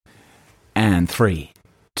And 3,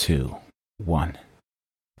 2, 1.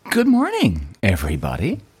 Good morning,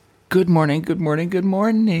 everybody. Good morning, good morning, good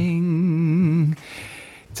morning.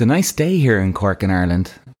 It's a nice day here in Cork in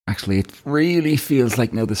Ireland. Actually, it really feels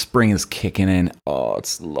like now the spring is kicking in. Oh,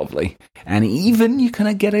 it's lovely. And even you kind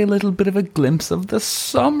of get a little bit of a glimpse of the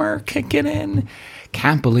summer kicking in.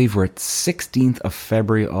 Can't believe we're at 16th of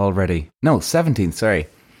February already. No, 17th, sorry.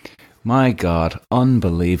 My God,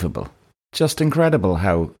 unbelievable. Just incredible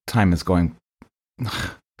how time is going.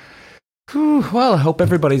 Well, I hope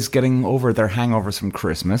everybody's getting over their hangovers from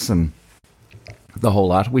Christmas and the whole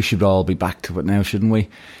lot. We should all be back to it now, shouldn't we?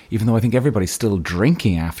 Even though I think everybody's still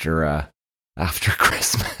drinking after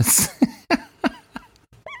Christmas.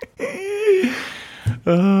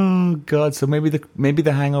 Oh God! So maybe the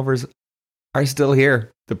hangovers are still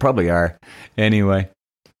here. They probably are. Anyway,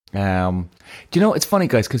 do you know it's funny,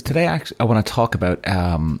 guys? Because today I want to talk about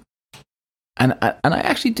and I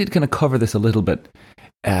actually did kind of cover this a little bit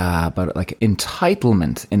about like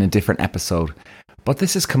entitlement in a different episode, but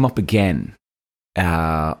this has come up again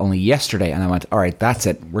only yesterday, and I went, all right, that's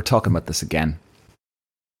it. We're talking about this again.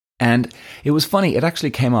 And it was funny. It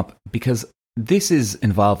actually came up because this is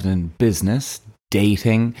involved in business,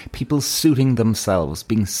 dating, people suiting themselves,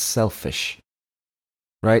 being selfish,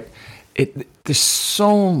 right? There's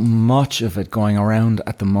so much of it going around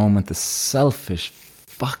at the moment, the selfish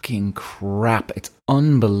fucking crap. It's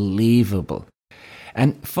unbelievable.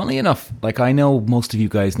 And funny enough, like I know most of you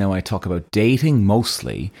guys know I talk about dating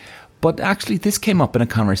mostly, but actually this came up in a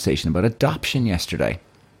conversation about adoption yesterday.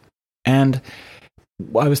 And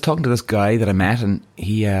I was talking to this guy that I met, and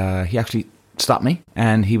he actually stopped me,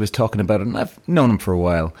 and he was talking about it, and I've known him for a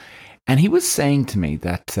while. And he was saying to me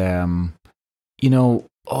that,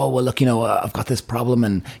 oh, well, look, I've got this problem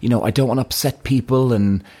and, I don't want to upset people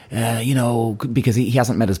and, because he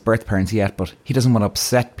hasn't met his birth parents yet, but he doesn't want to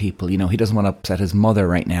upset people. He doesn't want to upset his mother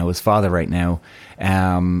right now, his father right now.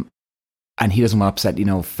 And he doesn't want to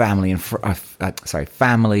upset, family and,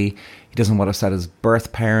 family. He doesn't want to upset his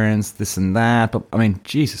birth parents, this and that. But I mean,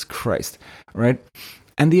 Jesus Christ, right?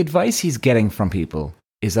 And the advice he's getting from people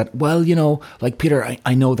is that, well, like Peter,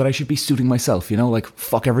 I know that I should be suiting myself, like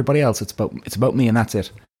fuck everybody else. It's about me and that's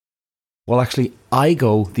it. Well, actually, I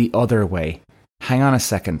go the other way. Hang on a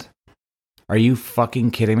second. Are you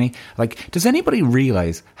fucking kidding me? Like, does anybody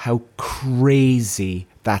realize how crazy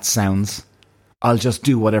that sounds? I'll just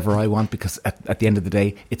do whatever I want because at the end of the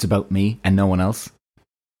day, it's about me and no one else.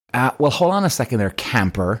 Well, hold on a second there,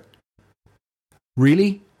 camper.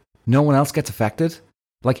 Really? No one else gets affected?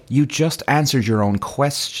 Like, you just answered your own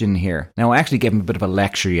question here. Now, I actually gave him a bit of a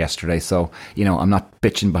lecture yesterday, so, I'm not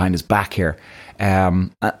bitching behind his back here.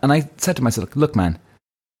 And I said to myself, look, man,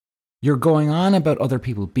 you're going on about other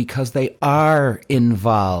people because they are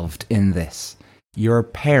involved in this. Your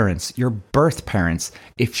parents, your birth parents,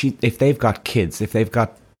 if they've got kids, if they've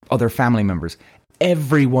got other family members,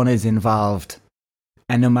 everyone is involved.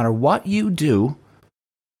 And no matter what you do,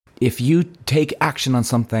 if you take action on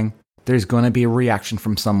something, there's going to be a reaction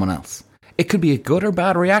from someone else. It could be a good or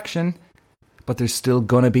bad reaction, but there's still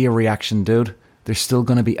going to be a reaction, dude. There's still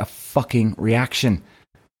going to be a fucking reaction.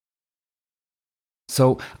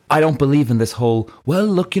 So I don't believe in this whole, well,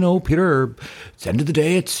 look, Peter, at the end of the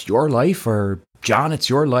day, it's your life, or John, it's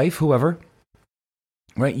your life, whoever.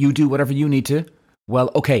 Right? You do whatever you need to. Well,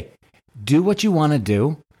 okay, do what you want to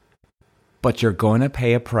do, but you're going to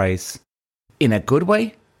pay a price in a good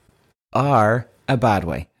way or a bad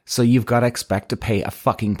way. So you've got to expect to pay a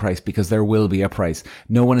fucking price because there will be a price.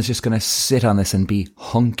 No one is just going to sit on this and be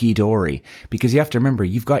hunky-dory, because you have to remember,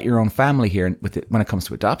 you've got your own family here when it comes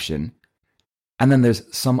to adoption. And then there's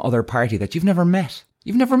some other party that you've never met.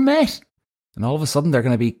 And all of a sudden they're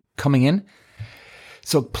going to be coming in.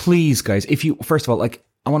 So please, guys, first of all, like,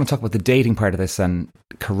 I want to talk about the dating part of this and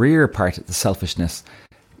career part of the selfishness.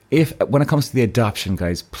 When it comes to the adoption,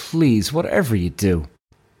 guys, please, whatever you do,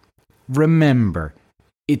 remember,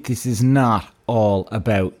 this is not all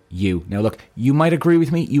about you. Now, look, you might agree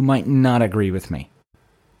with me, you might not agree with me.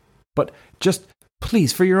 But just,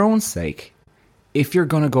 please, for your own sake, if you're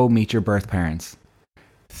going to go meet your birth parents,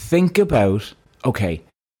 think about, okay,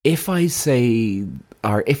 if I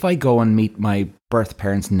go and meet my birth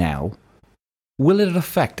parents now, will it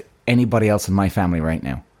affect anybody else in my family right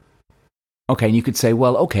now? Okay, and you could say,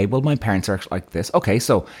 well, my parents are like this. Okay,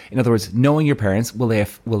 so, in other words, knowing your parents, will they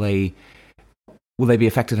be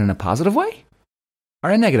affected in a positive way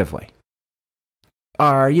or a negative way?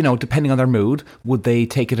 Or, depending on their mood, would they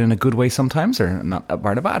take it in a good way sometimes or not,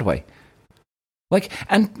 or in a bad way? Like,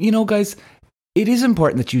 and, guys, it is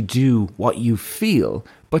important that you do what you feel,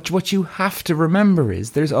 but what you have to remember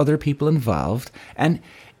is there's other people involved, and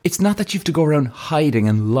It's not that you have to go around hiding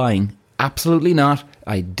and lying. Absolutely not.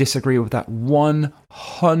 I disagree with that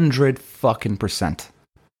 100 fucking %.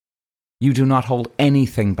 You do not hold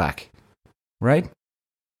anything back, right?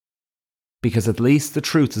 Because at least the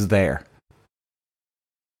truth is there.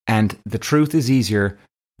 And the truth is easier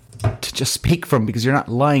to just speak from because you're not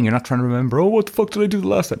lying. You're not trying to remember, oh, what the fuck did I do the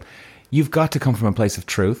last time? You've got to come from a place of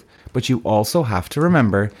truth, but you also have to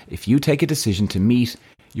remember if you take a decision to meet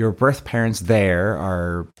your birth parents there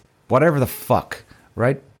or whatever the fuck,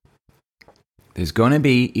 right? There's going to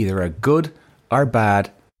be either a good or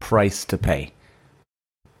bad price to pay.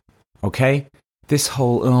 Okay? This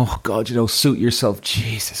whole, oh God, suit yourself.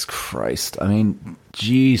 Jesus Christ. I mean,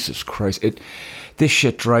 Jesus Christ. This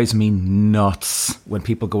shit drives me nuts when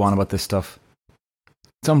people go on about this stuff.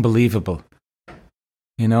 It's unbelievable.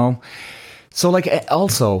 So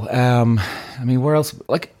also, where else?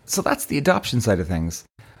 So that's the adoption side of things.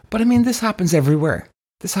 But this happens everywhere.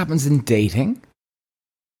 This happens in dating,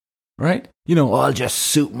 right? I'll just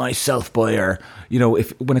suit myself, boy, or,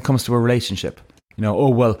 when it comes to a relationship, oh,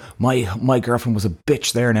 well, my girlfriend was a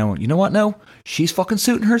bitch there now. You know what now? She's fucking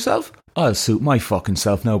suiting herself. I'll suit my fucking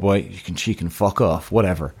self now, boy. She can fuck off,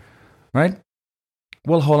 whatever, right?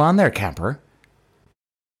 Well, hold on there, camper.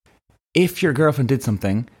 If your girlfriend did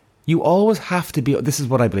something, you always have to be, this is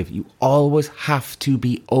what I believe, you always have to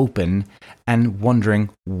be open and wondering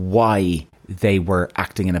why they were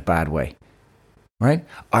acting in a bad way, right?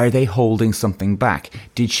 Are they holding something back?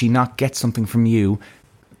 Did she not get something from you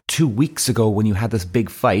 2 weeks ago when you had this big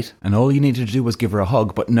fight and all you needed to do was give her a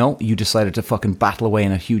hug, but no, you decided to fucking battle away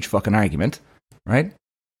in a huge fucking argument, right?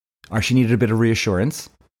 Or she needed a bit of reassurance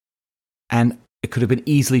and it could have been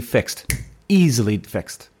easily fixed.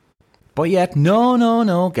 But yet,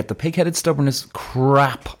 no, get the pig-headed stubbornness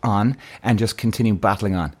crap on and just continue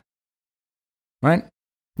battling on. Right?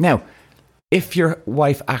 Now, if your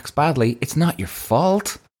wife acts badly, it's not your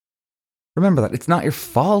fault. Remember that. It's not your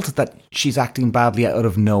fault that she's acting badly out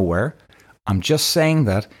of nowhere. I'm just saying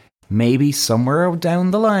that maybe somewhere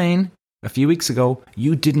down the line, a few weeks ago,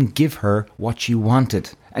 you didn't give her what she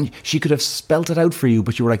wanted. And she could have spelt it out for you,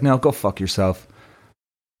 but you were like, no, go fuck yourself.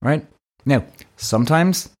 Right? Now,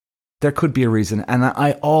 sometimes there could be a reason, and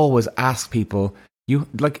I always ask people,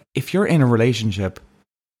 if you're in a relationship,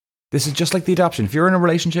 this is just like the adoption. If you're in a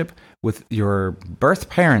relationship with your birth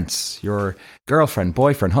parents, your girlfriend,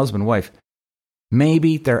 boyfriend, husband, wife,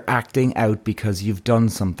 maybe they're acting out because you've done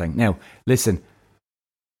something. Now, listen,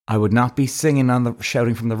 I would not be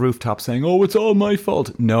shouting from the rooftop saying, oh, it's all my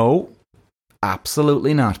fault. No,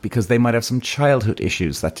 absolutely not, because they might have some childhood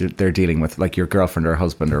issues that they're dealing with, like your girlfriend or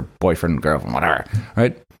husband or boyfriend, girlfriend, whatever,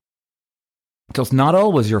 right? So it's not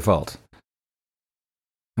always your fault.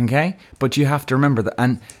 Okay? But you have to remember that,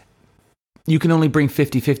 and you can only bring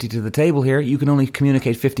 50-50 to the table here. You can only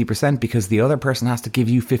communicate 50% because the other person has to give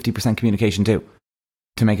you 50% communication too,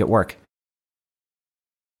 to make it work.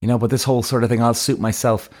 But this whole sort of thing, I'll suit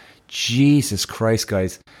myself. Jesus Christ,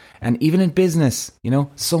 guys. And even in business,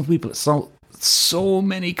 some people, so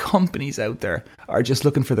many companies out there are just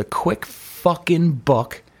looking for the quick fucking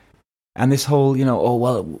buck. And this whole, oh,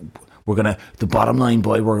 well, the bottom line,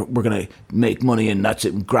 boy, we're going to make money and that's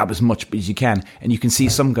it, and grab as much as you can. And you can see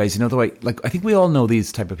some guys, the way, I think we all know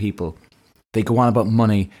these type of people. They go on about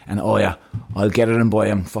money and, oh yeah, I'll get it in,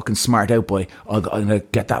 boy, I'm fucking smart out, boy. I'm going to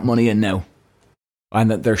get that money in now. And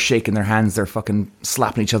that they're shaking their hands, they're fucking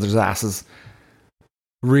slapping each other's asses.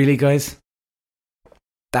 Really, guys?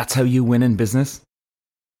 That's how you win in business?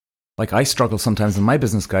 I struggle sometimes in my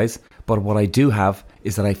business, guys, but what I do have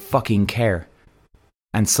is that I fucking care.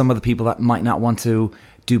 And some of the people that might not want to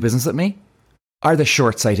do business with me are the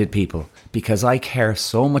short-sighted people, because I care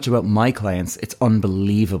so much about my clients. It's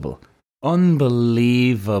unbelievable.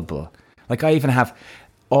 Unbelievable. I even have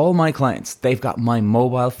all my clients, they've got my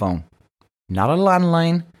mobile phone. Not a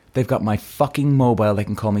landline. They've got my fucking mobile. They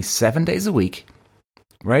can call me 7 days a week.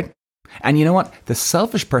 Right? And you know what? The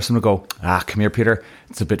selfish person will go, come here, Peter.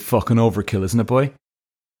 It's a bit fucking overkill, isn't it, boy?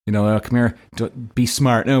 Come here. Be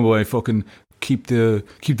smart now, boy. Fucking keep the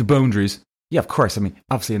boundaries. Yeah, of course.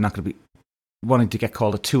 Obviously I'm not going to be wanting to get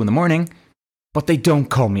called at 2 a.m, but they don't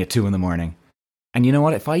call me at 2 a.m. And you know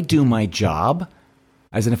what? If I do my job,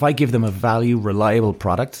 as in if I give them a value, reliable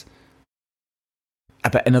product,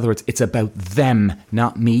 in other words, it's about them,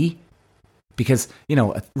 not me. Because,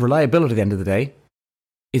 reliability at the end of the day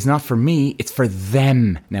is not for me, it's for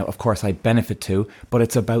them. Now, of course, I benefit too, but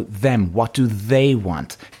it's about them. What do they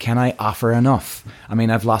want? Can I offer enough?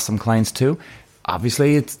 I've lost some clients too.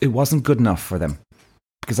 Obviously, it wasn't good enough for them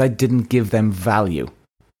because I didn't give them value.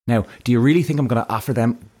 Now, do you really think I'm going to offer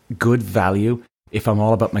them good value if I'm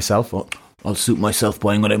all about myself? Well, I'll suit myself,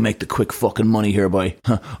 boy. I'm going to make the quick fucking money here, boy.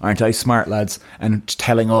 Aren't I smart, lads? And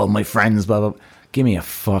telling all my friends, blah, blah. Give me a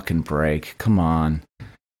fucking break. Come on.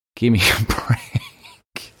 Give me a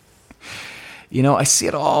break. You know, I see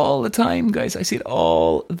it all the time, guys. I see it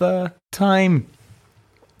all the time.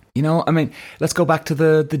 You know, I mean, let's go back to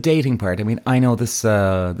the dating part. I mean, I know this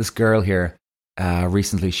girl here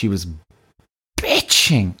recently. She was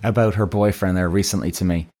bitching about her boyfriend there recently to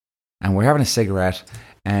me. And we're having a cigarette.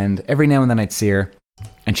 And every now and then I'd see her.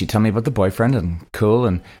 And she'd tell me about the boyfriend and cool.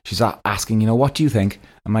 And she's asking, you know, what do you think?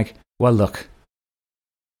 I'm like, well, look.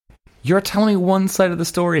 You're telling me one side of the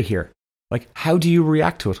story here. Like, how do you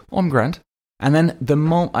react to it? Oh, I'm grand. And then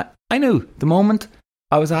I knew the moment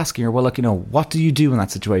I was asking her, well, look, you know, what do you do in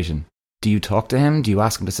that situation? Do you talk to him? Do you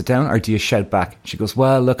ask him to sit down? Or do you shout back? She goes,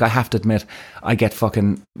 well, look, I have to admit, I get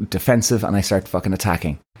fucking defensive and I start fucking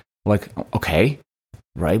attacking. Like, okay,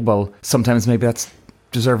 right, well, sometimes maybe that's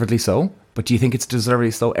deservedly so. But do you think it's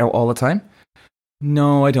deservedly so all the time?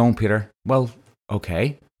 No, I don't, Peter. Well,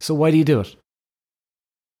 okay. So why do you do it?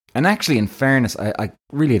 And actually, in fairness, I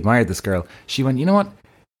really admired this girl. She went, you know what?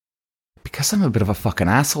 Because I'm a bit of a fucking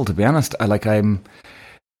asshole, to be honest. I'm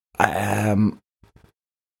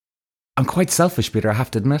quite selfish, Peter, I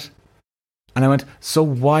have to admit. And I went, so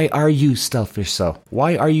why are you selfish so?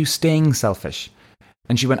 Why are you staying selfish?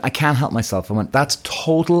 And she went, I can't help myself. I went, that's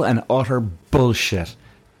total and utter bullshit.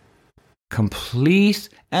 Complete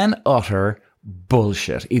and utter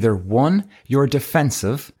bullshit. Either one, you're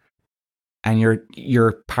defensive and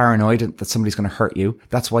you're paranoid that somebody's going to hurt you.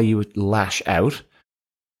 That's why you would lash out.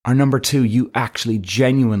 Or number two, you actually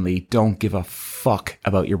genuinely don't give a fuck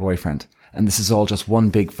about your boyfriend. And this is all just one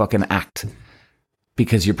big fucking act.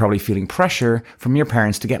 Because you're probably feeling pressure from your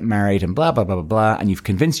parents to get married and blah, blah, blah, blah, blah. And you've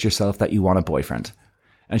convinced yourself that you want a boyfriend.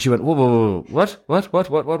 And she went, whoa, whoa, whoa,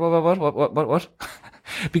 what?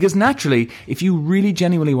 Because naturally, if you really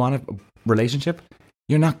genuinely want a relationship,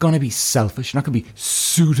 you're not going to be selfish. You're not going to be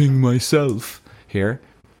suiting myself here.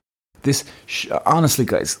 This, honestly,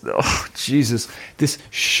 guys, oh, Jesus, this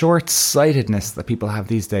short-sightedness that people have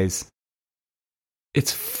these days,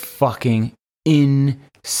 it's fucking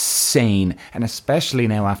insane. And especially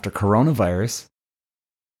now after coronavirus,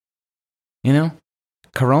 you know,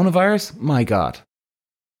 coronavirus, my God,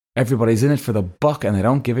 everybody's in it for the buck and they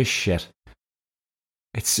don't give a shit.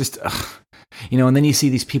 It's just, you know, and then you see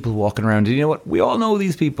these people walking around, and you know what? We all know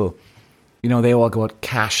these people. You know, they all go out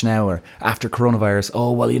cash now, or after coronavirus.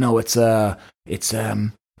 Oh, well, you know, it's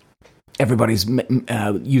everybody's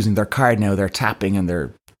using their card now. They're tapping and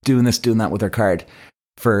they're doing this, doing that with their card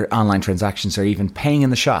for online transactions, or even paying in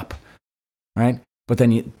the shop, right? But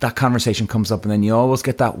then that conversation comes up, and then you always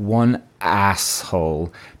get that one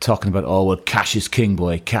asshole talking about, oh, well, cash is king,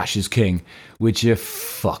 boy, cash is king. Would you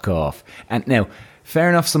fuck off? And now, fair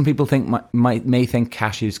enough, some people may think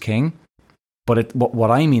cash is king. But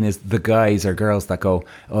what I mean is the guys or girls that go,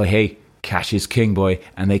 oh, hey, cash is king, boy.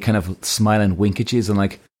 And they kind of smile and wink at you and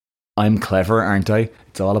like, I'm clever, aren't I?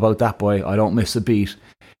 It's all about that, boy. I don't miss a beat.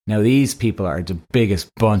 Now, these people are the biggest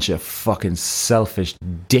bunch of fucking selfish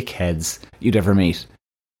dickheads you'd ever meet.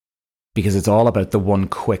 Because it's all about the one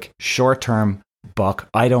quick, short-term buck.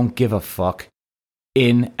 I don't give a fuck.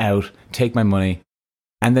 In, out, take my money.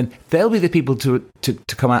 And then they'll be the people to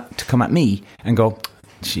come at me and go,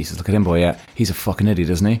 Jesus, look at him, boy, yeah. He's a fucking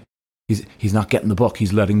idiot, isn't he? He's not getting the buck.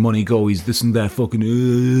 He's letting money go. He's this and that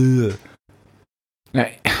fucking... Now,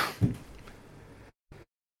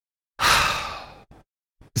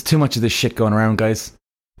 there's too much of this shit going around, guys.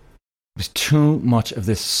 There's too much of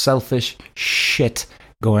this selfish shit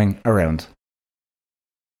going around.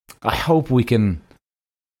 I hope we can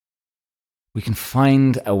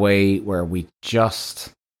find a way where we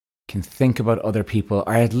just can think about other people,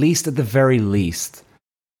 or at least at the very least...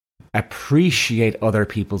 appreciate other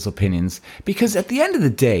people's opinions, because at the end of the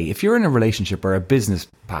day, if you're in a relationship or a business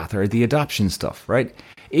path or the adoption stuff, right,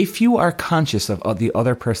 if you are conscious of the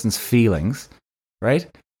other person's feelings, right,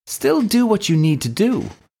 still do what you need to do,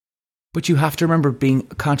 but you have to remember being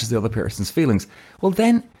conscious of the other person's feelings. Well,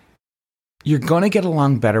 then you're going to get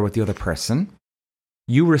along better with the other person.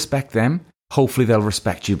 You respect them, hopefully they'll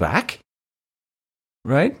respect you back,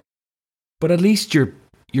 right? But at least you're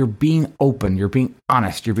being open, you're being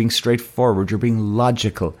honest, you're being straightforward, you're being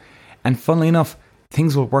logical. And funnily enough,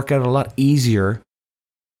 things will work out a lot easier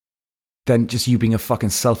than just you being a fucking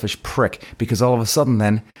selfish prick. Because all of a sudden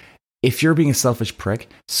then, if you're being a selfish prick,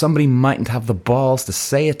 somebody mightn't have the balls to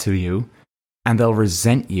say it to you, and they'll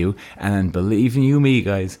resent you. And then believe you me,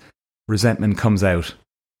 guys, resentment comes out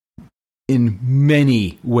in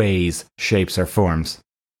many ways, shapes, or forms.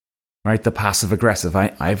 Right? The passive aggressive.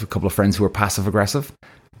 I have a couple of friends who are passive aggressive.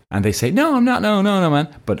 And they say, no, I'm not. No, no, no,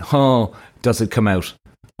 man. But, oh, does it come out?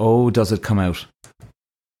 Oh, does it come out?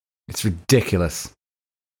 It's ridiculous.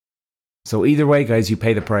 So either way, guys, you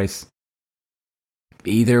pay the price.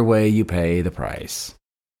 Either way, you pay the price.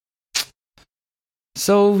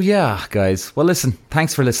 So, yeah, guys. Well, listen,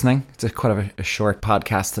 thanks for listening. It's quite a short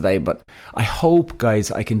podcast today, but I hope,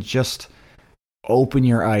 guys, I can just open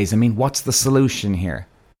your eyes. I mean, what's the solution here?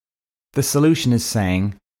 The solution is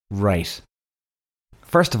saying, right.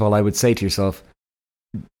 First of all, I would say to yourself,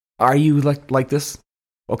 are you like this?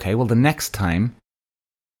 Okay, well, the next time,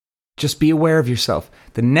 just be aware of yourself.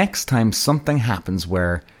 The next time something happens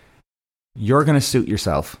where you're going to suit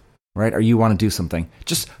yourself, right? Or you want to do something,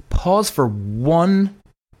 just pause for 1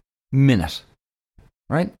 minute,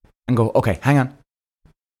 right? And go, okay, hang on.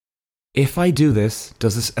 If I do this,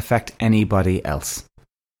 does this affect anybody else?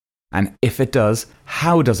 And if it does,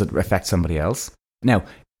 how does it affect somebody else? Now,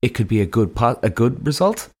 it could be a good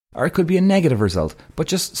result, or it could be a negative result. But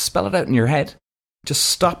just spell it out in your head. Just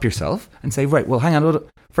stop yourself and say, right, well, hang on.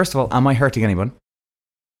 First of all, am I hurting anyone?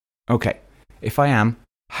 Okay. If I am,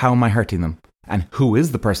 how am I hurting them? And who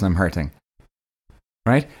is the person I'm hurting?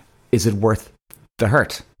 Right? Is it worth the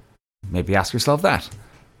hurt? Maybe ask yourself that.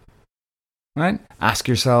 Right? Ask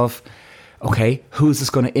yourself, okay, who is this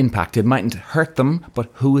going to impact? It mightn't hurt them, but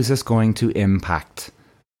who is this going to impact?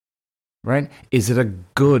 Right? Is it a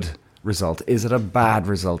good result? Is it a bad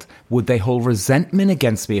result? Would they hold resentment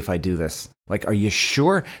against me if I do this? Like, are you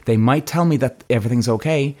sure? They might tell me that everything's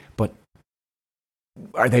okay, but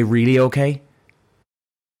are they really okay?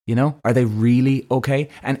 You know, are they really okay?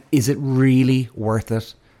 And is it really worth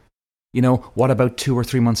it? You know, what about 2 or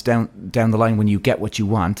 3 months down the line when you get what you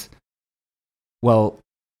want? Well,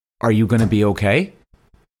 are you going to be okay?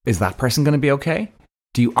 Is that person going to be okay?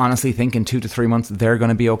 Do you honestly think in 2 to 3 months they're going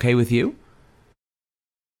to be okay with you?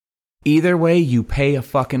 Either way, you pay a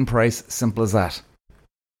fucking price. Simple as that.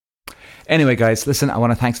 Anyway, guys, listen, I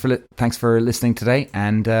want to thanks for listening today,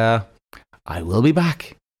 and I will be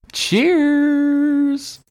back. Cheers!